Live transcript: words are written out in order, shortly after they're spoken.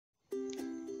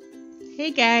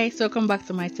Hey guys, welcome back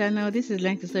to my channel. This is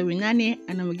Learn to Sew with Nani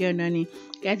and I'm a girl Nani.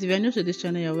 Guys, if you're new to this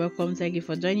channel, you're welcome. Thank you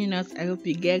for joining us. I hope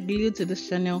you get glued to this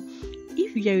channel.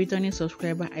 If you're a returning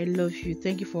subscriber, I love you.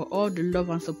 Thank you for all the love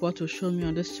and support you show me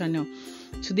on this channel.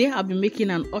 Today I'll be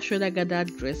making an off-shoulder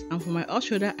gathered dress, and for my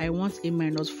off-shoulder I want a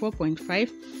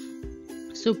 -4.5.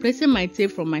 So placing my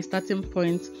tape from my starting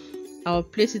point, I'll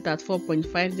place it at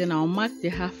 4.5, then I'll mark the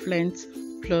half length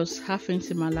plus half inch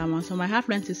seam allowance. So my half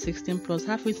length is 16 plus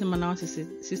half inch seam allowance is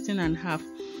 16.5.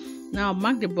 Now I'll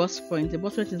mark the bust point. The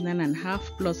bust point is 9.5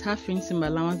 plus half inch seam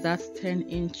allowance, that's 10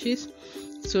 inches.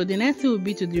 So the next thing will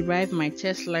be to derive my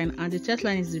chest line, and the chest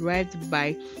line is derived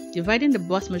by dividing the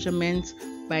bust measurement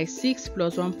by 6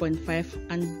 plus 1.5,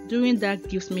 and doing that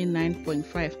gives me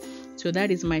 9.5. So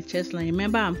that is my chest line.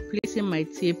 Remember, I'm placing my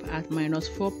tape at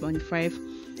 -4.5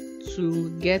 to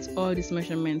get all these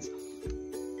measurements.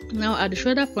 Now at the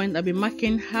shoulder point, I'll be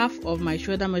marking half of my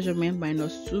shoulder measurement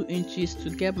 -2 inches to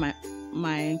get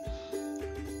my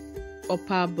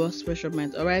upper bust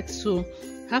measurement. Alright, so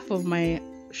half of my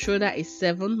shoulder is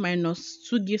 7,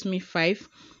 -2 gives me 5.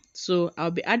 So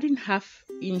I'll be adding half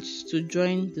inch to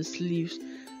join the sleeves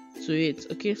to it.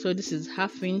 Okay, so this is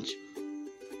half inch.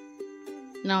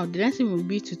 Now the next thing will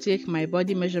be to take my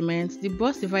body measurement. The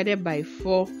bust divided by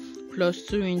 4 plus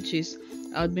 2 inches.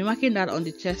 I'll be marking that on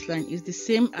the chest line. Is the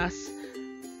same as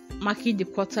marking the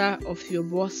quarter of your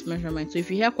bust measurement. So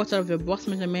if you have quarter of your bust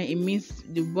measurement, it means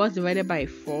the bust divided by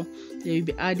 4. Then you'll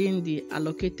be adding the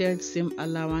allocated seam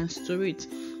allowance to it.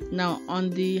 Now on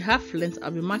the half length,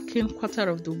 I'll be marking quarter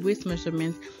of the waist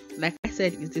measurement. Like I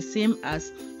said, it's the same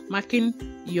as marking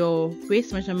your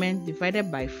waist measurement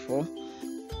divided by 4.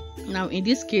 Now in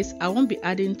this case, I won't be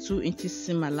adding 2 inches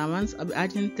seam allowance. I'll be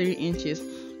adding 3 inches.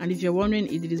 And if you're wondering,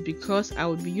 it is because I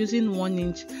will be using 1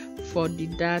 inch for the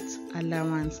dart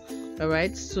allowance.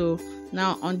 Alright, so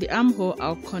now on the armhole,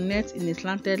 I'll connect in a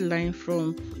slanted line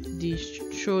from the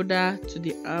shoulder to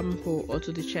the armhole or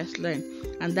to the chest line,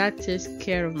 and that takes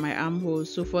care of my armhole.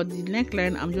 So for the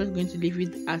neckline, I'm just going to leave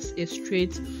it as a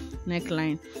straight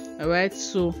neckline. Alright,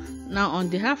 so now on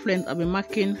the half length, I'll be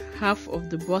marking half of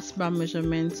the bust bar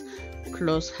measurement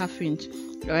plus half inch.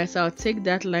 Alright, so I'll take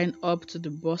that line up to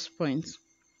the bust point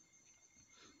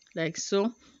like so.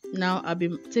 Now I'll be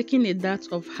taking a dart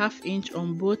of half inch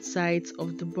on both sides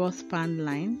of the bust span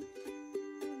line.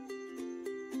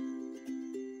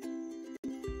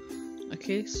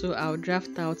 Okay, so I'll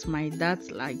draft out my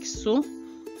dart like so.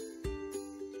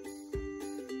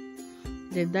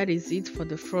 Then that is it for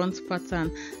the front pattern.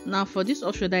 Now for this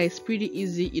off shoulder, it's pretty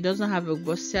easy. It doesn't have a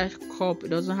bustier cup, it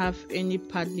doesn't have any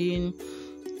padding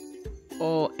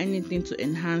or anything to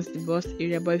enhance the bust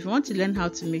area. But if you want to learn how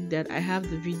to make that, I have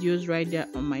the videos right there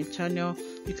on my channel.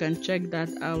 You can check that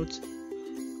out.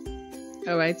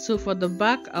 Alright, so for the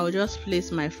back, I'll just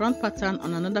place my front pattern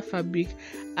on another fabric,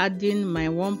 adding my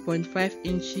 1.5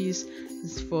 inches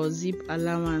for zip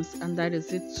allowance, and that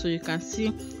is it. So you can see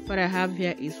what I have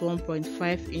here is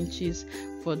 1.5 inches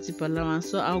for zip allowance.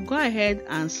 So I'll go ahead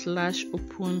and slash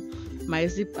open my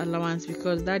zip allowance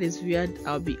because that is where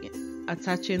I'll be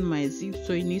attaching my zip,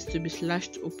 so it needs to be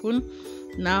slashed open.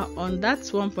 Now on that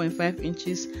 1.5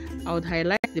 inches, I would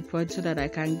highlight the point so that I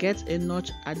can get a notch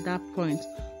at that point.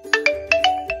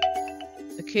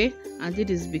 Okay, and it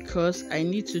is because I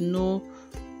need to know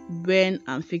when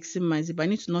I'm fixing my zipper. I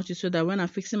need to notch it so that when I'm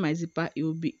fixing my zipper, it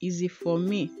will be easy for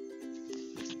me.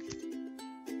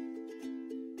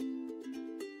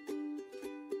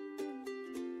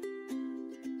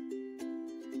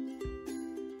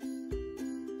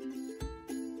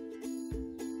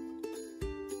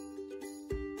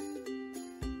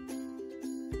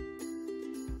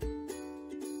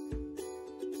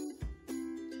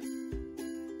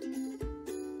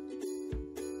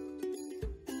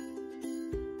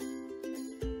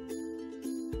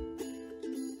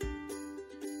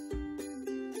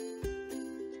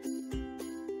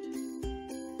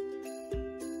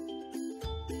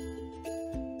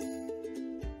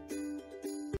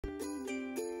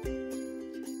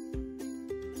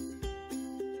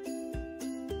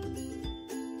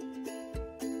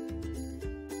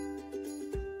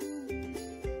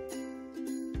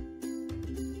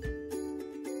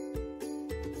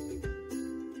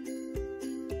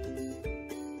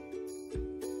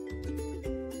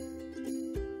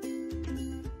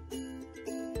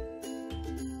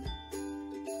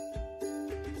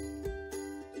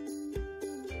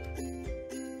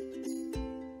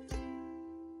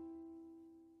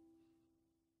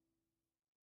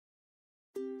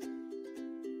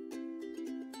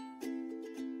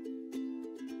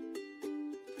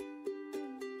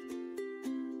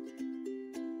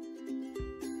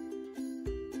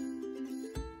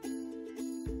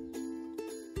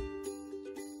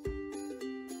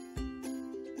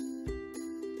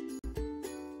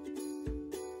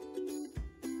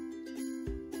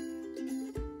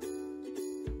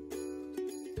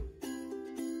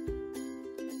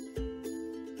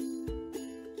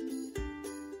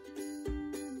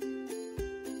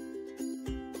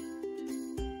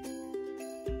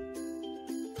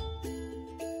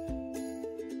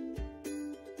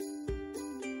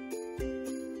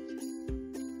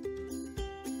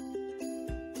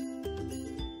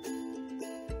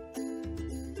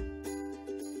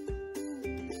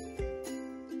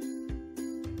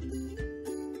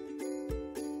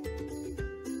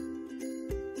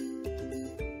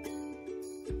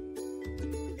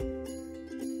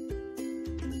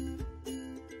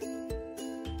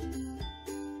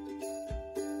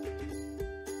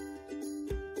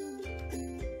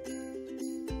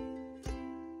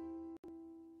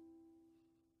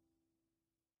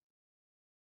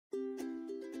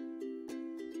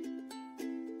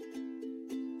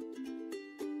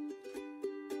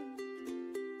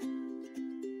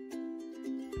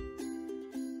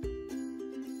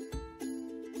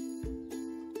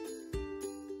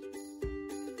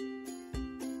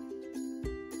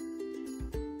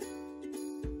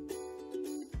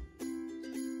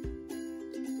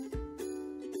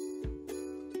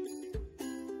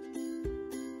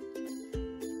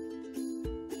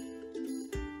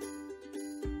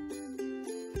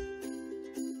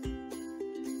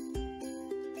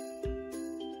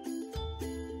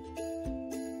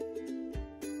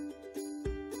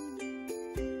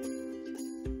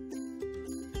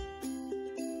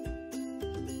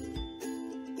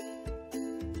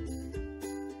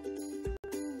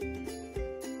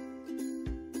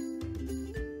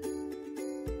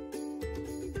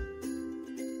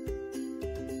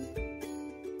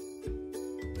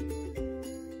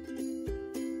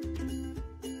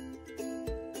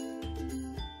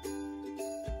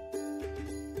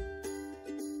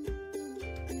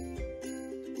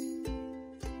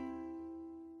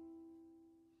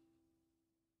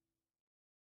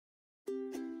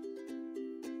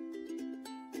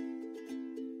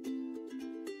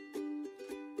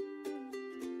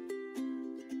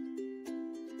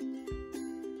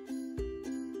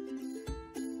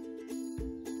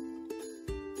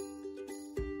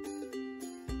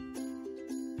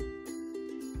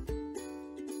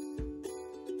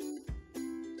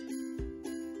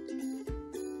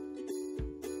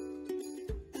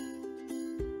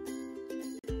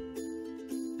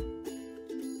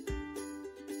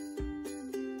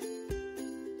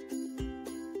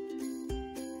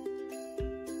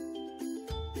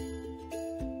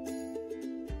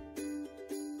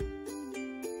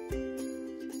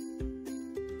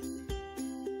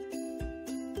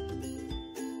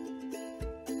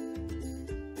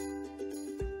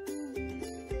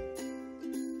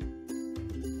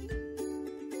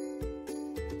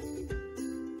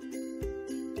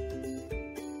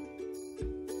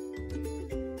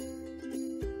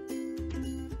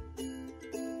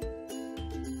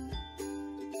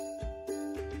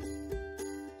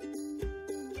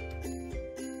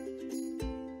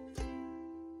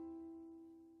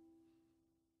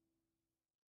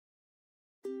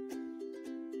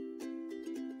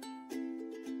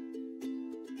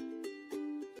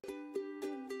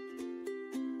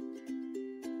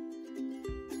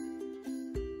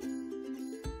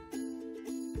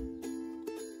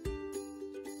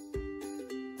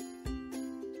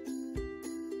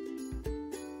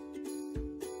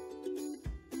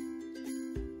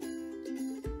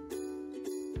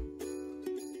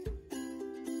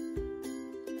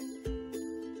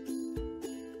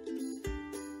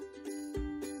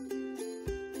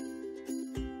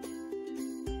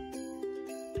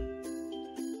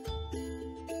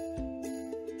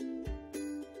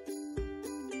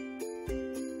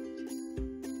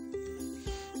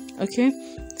 Okay,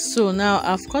 so now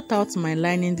I've cut out my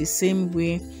lining the same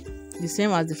way, the same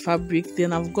as the fabric.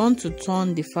 Then I've gone to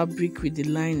turn the fabric with the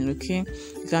lining. Okay,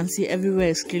 you can see everywhere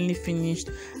is cleanly finished.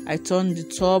 I turned the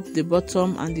top, the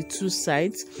bottom, and the two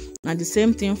sides, and the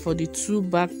same thing for the two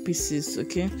back pieces.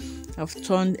 Okay, I've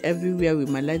turned everywhere with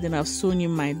my lining. I've sewn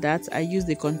in my dart. I use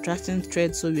the contrasting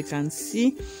thread so we can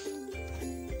see.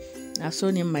 I've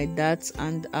sewn in my darts,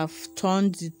 and I've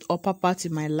turned the upper part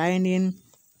in my lining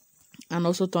and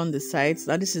also turned the sides.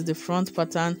 Now this is the front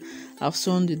pattern. I've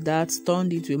sewn the darts,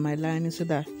 turned it with my lining so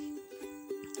that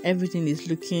everything is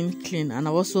looking clean, and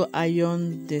I've also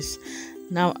ironed this.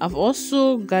 Now I've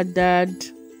also gathered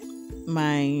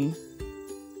the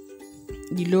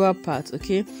lower part.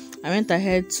 Okay, I went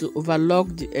ahead to overlock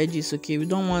the edges. Okay, we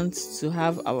don't want to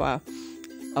have our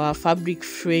fabric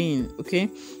fraying. Okay,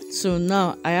 so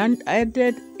now I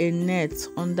added a net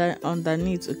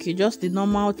underneath. Okay, just the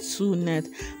normal 2 net.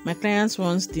 My clients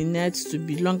wants the net to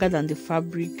be longer than the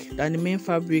main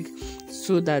fabric,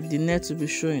 so that the net will be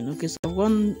showing. Okay, so I've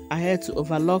gone ahead to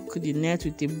overlock the net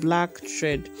with a black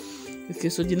thread. Okay,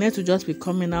 so the net will just be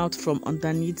coming out from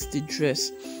underneath the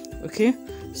dress. Okay,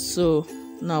 so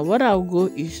now what I'll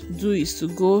do is to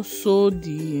go sew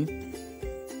the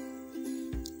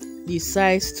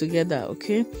sides together.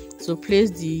 Okay, so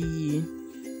place the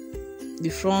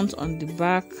front on the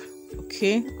back,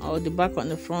 okay, or the back on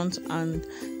the front, and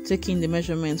taking the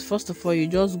measurements. First of all, you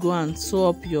just go and sew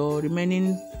up your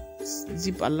remaining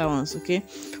zip allowance. Okay,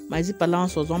 my zip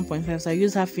allowance was 1.5, so I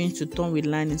used 1/2 inch to turn with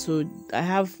lining, so I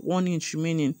have 1 inch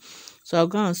remaining. So I'll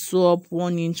go and sew up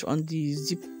 1 inch on the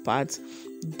zip part,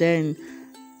 then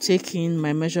taking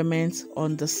my measurements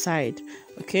on the side.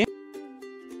 Okay,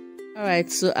 all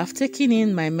right, so I've taken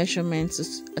in my measurements,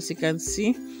 as you can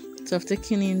see. So I've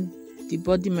taken in the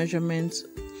body measurements,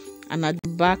 and at the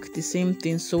back the same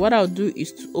thing. So what I'll do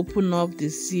is to open up the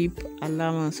zip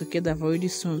allowance, okay, that I've already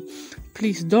sewn.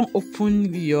 Please don't open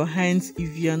with your hands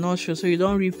if you're not sure, so you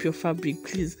don't rip your fabric.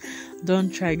 Please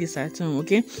don't try this at home.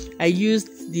 Okay, I used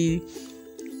the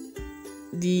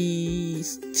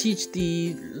stitch,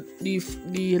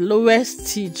 the lowest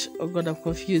stitch, oh god, I'm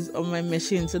confused, on my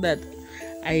machine, so that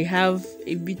I have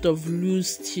a bit of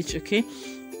loose stitch. Okay,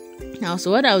 now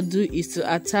so what I'll do is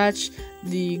to attach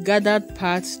the gathered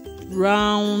part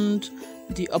round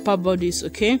the upper bodice.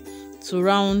 Okay, so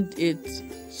round it,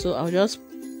 so I'll just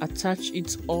attach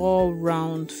it all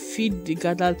round, feed the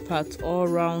gathered part all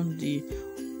round the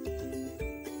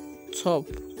top.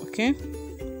 Okay,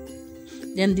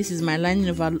 then this is my lining.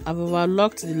 I've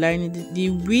overlocked the lining. The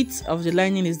width of the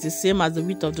lining is the same as the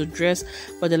width of the dress,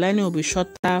 but the lining will be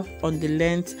shorter on the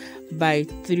length by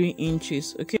 3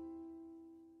 inches. Okay,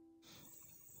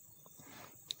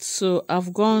 so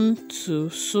I've gone to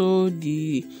sew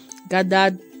the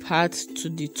gathered part to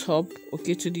the top,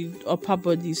 okay, to the upper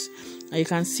bodice, and you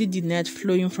can see the net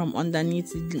flowing from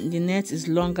underneath. The net is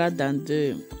longer than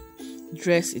the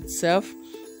dress itself,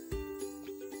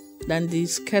 than the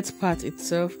skirt part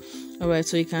itself. All right,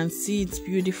 so you can see it's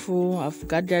beautiful. I've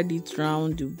gathered it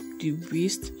around the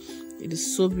waist. It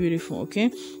is so beautiful.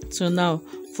 Okay, so now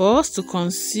for us to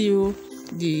conceal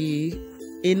the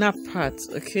inner part,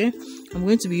 okay, I'm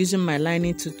going to be using my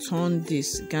lining to turn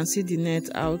this. You can see the net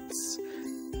out.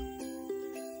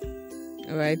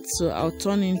 All right, so I'll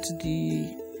turn into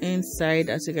the inside,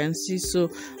 as you can see. So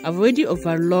I've already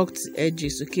overlocked the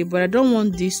edges, okay, but I don't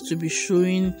want this to be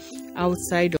showing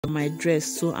outside of my dress,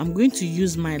 so I'm going to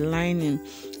use my lining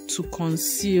to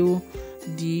conceal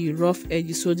the rough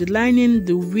edges. So the lining,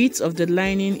 the width of the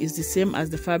lining is the same as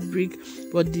the fabric,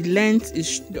 but the length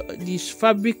is, this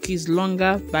fabric is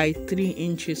longer by 3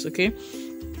 inches. Okay,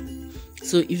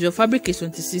 so if your fabric is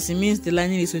 26, it means the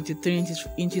lining is 23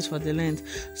 inches for the length.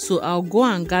 So I'll go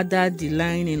and gather the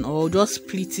lining, or just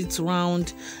split it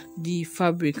around the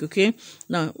fabric. Okay,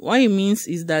 now what it means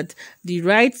is that the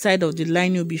right side of the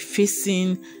lining will be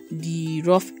facing the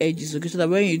rough edges. Okay, so that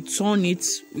when you turn it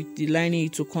with the lining,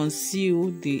 to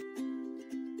conceal the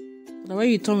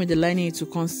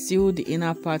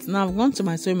inner part. Now I've gone to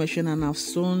my sewing machine and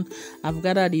I've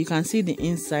gathered, you can see the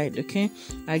inside. Okay,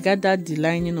 I gathered the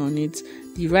lining on it.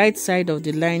 The right side of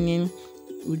the lining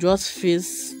will just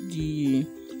face the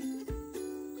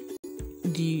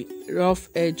rough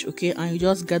edge. Okay, and you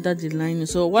just gather the lining.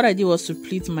 So what I did was to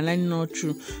pleat my lining all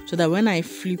through, so that when I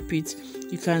flip it,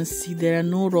 you can see there are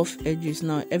no rough edges.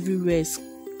 Now everywhere is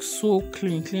so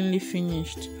cleanly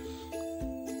finished,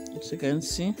 as you can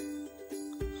see.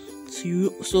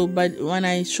 So but when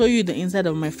I show you the inside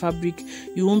of my fabric,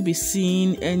 you won't be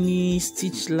seeing any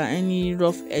stitch, any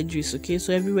rough edges. Okay,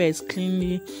 so everywhere is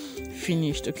cleanly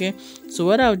finished. Okay, so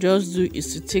what I'll just do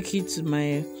is to take it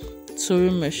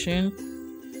sewing machine,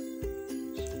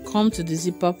 come to the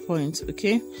zipper point.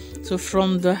 Okay, so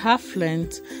from the half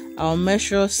length I'll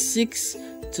measure 6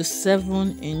 to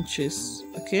 7 inches.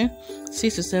 Okay,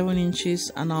 6 to 7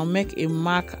 inches, and I'll make a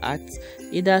mark at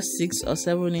either 6 or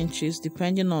 7 inches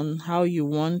depending on how you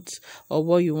want or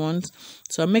what you want.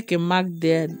 So I'll make a mark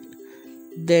there,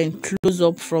 then close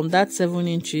up from that 7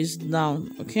 inches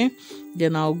down. Okay,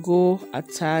 then I'll go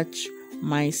attach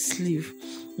my sleeve.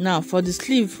 Now for the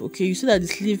sleeve, okay, you see that the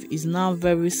sleeve is now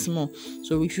very small,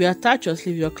 so if you attach your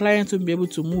sleeve, your client will be able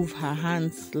to move her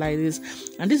hands like this.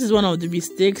 And this is one of the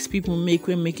mistakes people make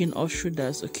when making off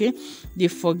shoulders. Okay, they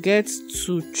forget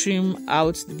to trim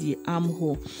out the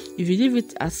armhole. If you leave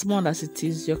it as small as it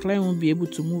is, your client won't be able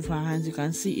to move her hands. You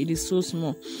can see it is so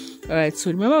small. All right,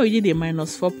 so remember we did a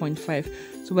minus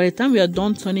 4.5, so by the time we are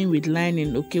done turning with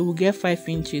lining, okay, we'll get 5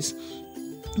 inches.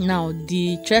 Now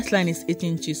the chest line is 8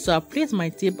 inches, so I place my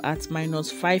tape at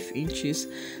minus 5 inches,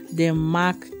 then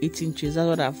mark 8 inches. That's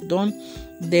what I've done.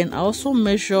 Then I also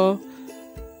measure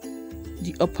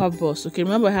the upper bust. Okay,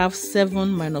 remember I have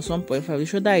 7 minus 1.5. The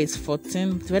shoulder is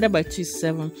 14 divided by 2 is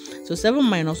 7, so 7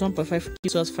 minus 1.5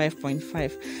 gives us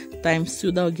 5.5 times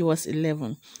 2, that will give us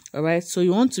 11. All right, so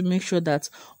you want to make sure that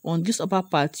on this upper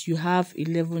part you have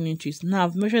 11 inches. Now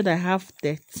I've measured, I have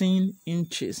 13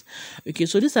 inches. Okay,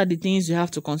 so these are the things you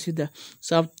have to consider.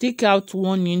 So I'll take out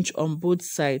 1 inch on both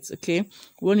sides. Okay,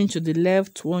 1 inch to the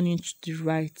left, 1 inch to the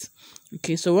right.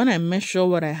 Okay, so when I measure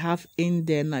what I have in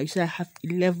there now, you see I have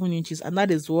 11 inches, and that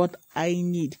is what I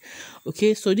need.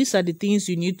 Okay, so these are the things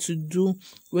you need to do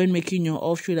when making your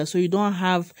off shoulder, so you don't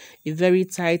have a very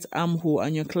tight armhole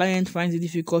and your client finds it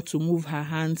difficult to move her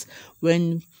hands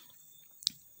when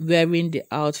wearing the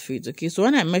outfit. Okay, so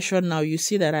when I measure now, you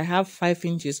see that I have 5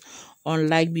 inches,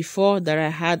 unlike before that I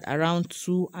had around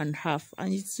 2.5.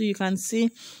 And so you can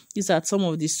see these are some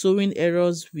of the sewing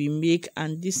errors we make,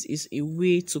 and this is a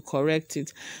way to correct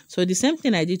it. So the same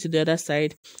thing I did to the other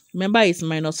side. Remember, it's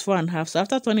minus 4.5, so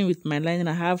after turning with my lining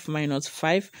I have minus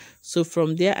 5. So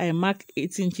from there I mark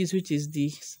 8 inches, which is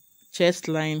the chest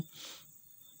line,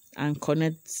 and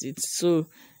connect it. So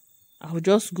I'll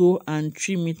just go and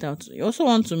trim it out. You also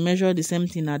want to measure the same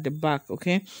thing at the back,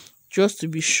 okay, just to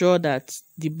be sure that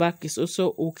the back is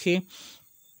also okay.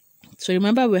 So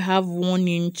remember we have 1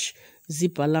 inch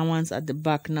zip allowance at the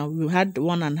back. Now we had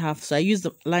 1.5, so I used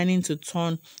the lining to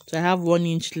turn, so I have 1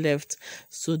 inch left.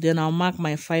 So then I'll mark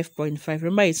my 5.5.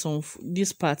 Remember, it's on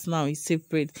this part now is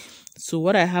separate, so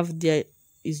what I have there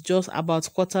is just about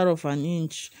 1/4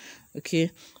 inch.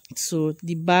 Okay, so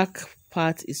the back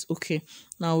part is okay.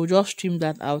 Now we'll just trim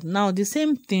that out. Now the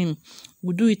same thing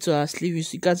we'll do it to our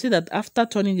sleeves. You can see that after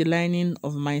turning the lining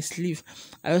of my sleeve,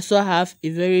 I also have a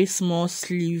very small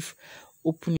sleeve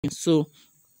opening, so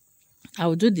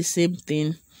I'll do the same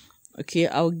thing. Okay,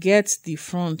 I'll get the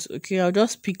front. Okay, I'll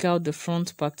just pick out the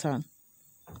front pattern,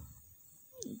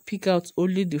 pick out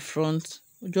only the front,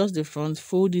 just the front,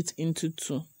 fold it into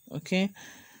 2. Okay,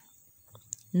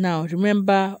 now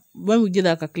remember when we did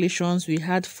our calculations, we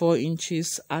had 4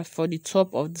 inches for the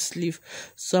top of the sleeve.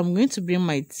 So I'm going to bring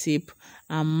my tape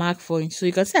and mark 4 inches. So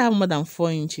you can see I have more than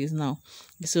 4 inches now.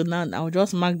 So now I'll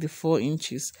just mark the 4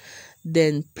 inches,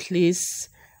 then place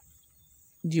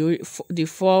the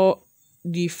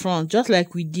front just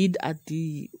like we did at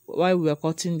the while we were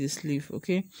cutting the sleeve.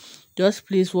 Okay, just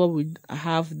place what we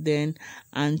have then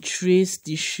and trace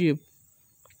the shape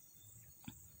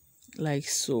like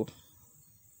so.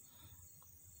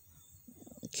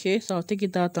 Okay, so I'll take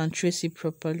it out and trace it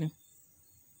properly,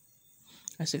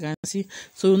 as you can see.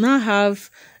 So now have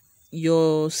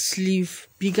your sleeve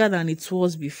bigger than it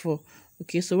was before.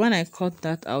 Okay, so when I cut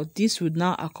that out, this would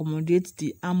now accommodate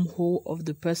the armhole of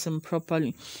the person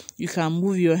properly. You can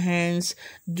move your hands,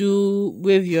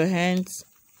 wave your hands.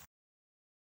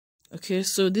 Okay,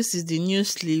 so this is the new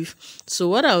sleeve. So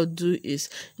what I'll do is,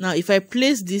 now if I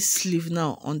place this sleeve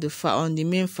now on the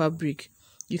main fabric,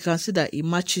 you can see that it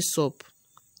matches up.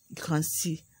 You can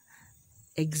see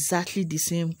exactly the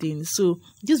same thing. So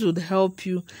this would help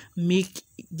you make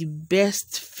the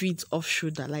best fit of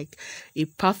shoulder, like a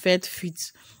perfect fit.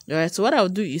 All right, so what I'll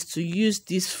do is to use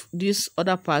this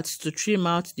other part to trim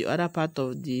out the other part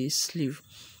of the sleeve.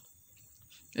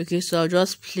 Okay, so I'll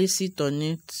just place it on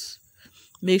it,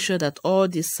 make sure that all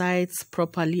the sides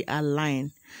properly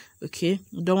align. Okay,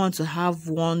 you don't want to have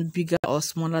one bigger or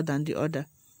smaller than the other.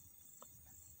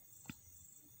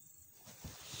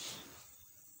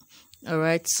 All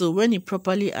right, so when it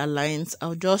properly aligns,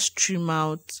 I'll just trim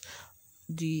out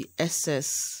the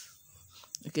excess.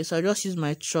 Okay, so I'll just use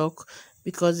my chalk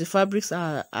because the fabrics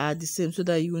are the same, so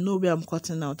that you will know where I'm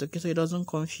cutting out. Okay, so it doesn't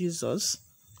confuse us.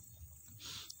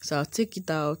 So I'll take it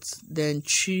out, then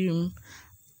trim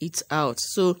it out.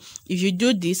 So if you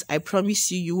do this, I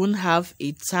promise you won't have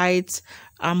a tight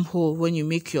armhole when you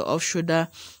make your off shoulder.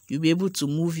 You'll be able to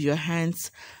move your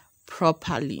hands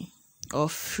properly or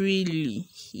freely.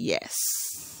 Yes.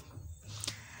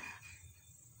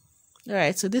 All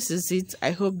right, so this is it.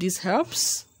 I hope this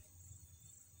helps.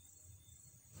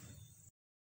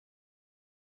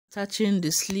 Attaching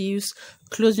the sleeves,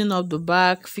 closing up the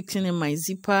back, fixing in my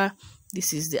zipper.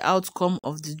 This is the outcome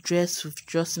of the dress we've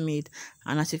just made,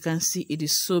 and as you can see, it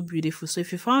is so beautiful. So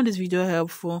if you found this video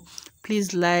helpful,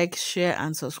 please like, share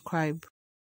and subscribe.